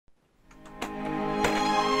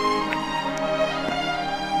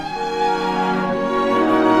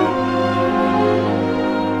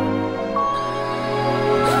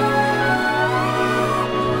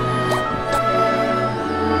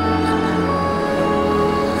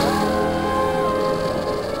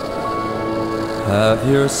Have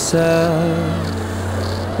yourself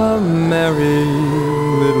a merry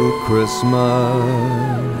little Christmas.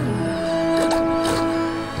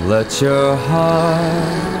 Let your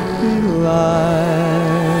heart be light.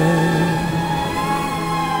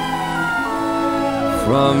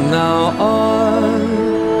 From now on,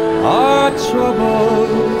 our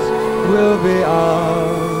troubles will be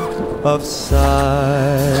out of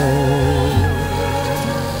sight.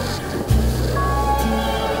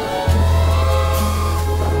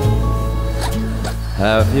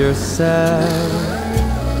 Have yourself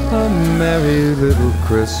a merry little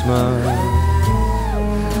Christmas.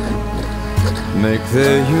 Make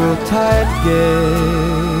the Yuletide gay.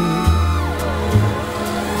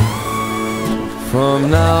 From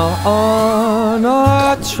now on,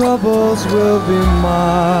 our troubles will be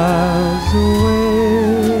miles away.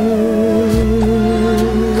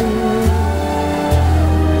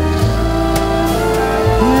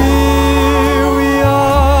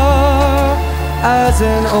 As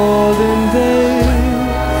in olden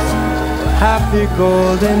days, happy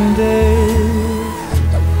golden days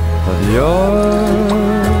of yore.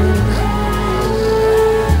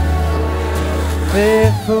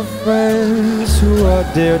 Faithful friends who are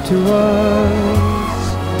dear to us,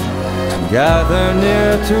 gather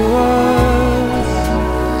near to us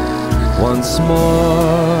once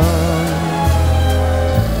more.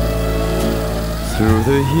 Through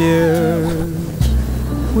the years,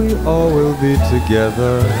 we all will be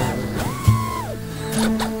together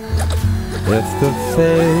if the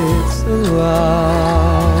fates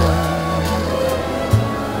allow.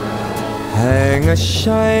 Hang a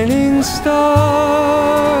shining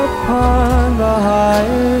star upon the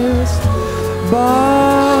highest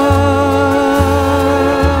bough,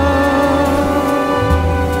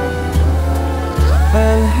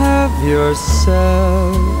 and have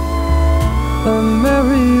yourself a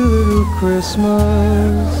merry little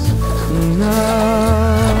Christmas now.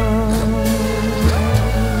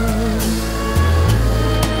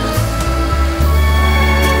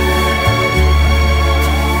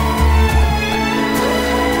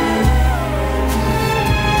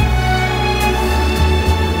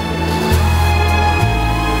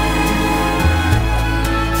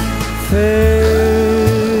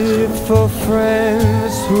 Faithful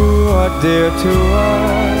friends who are dear to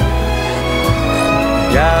us,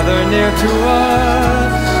 gather near to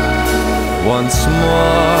us once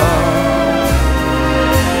more.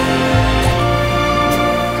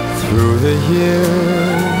 Through the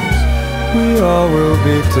years, we all will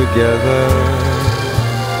be together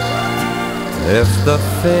if the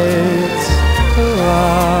fates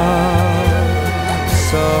allow.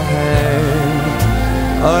 So hang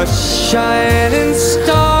a shining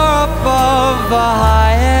star above the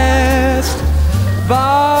highest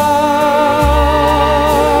bough,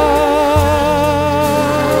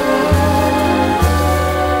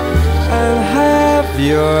 and have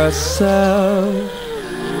yourself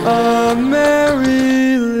a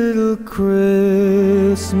merry little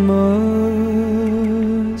Christmas.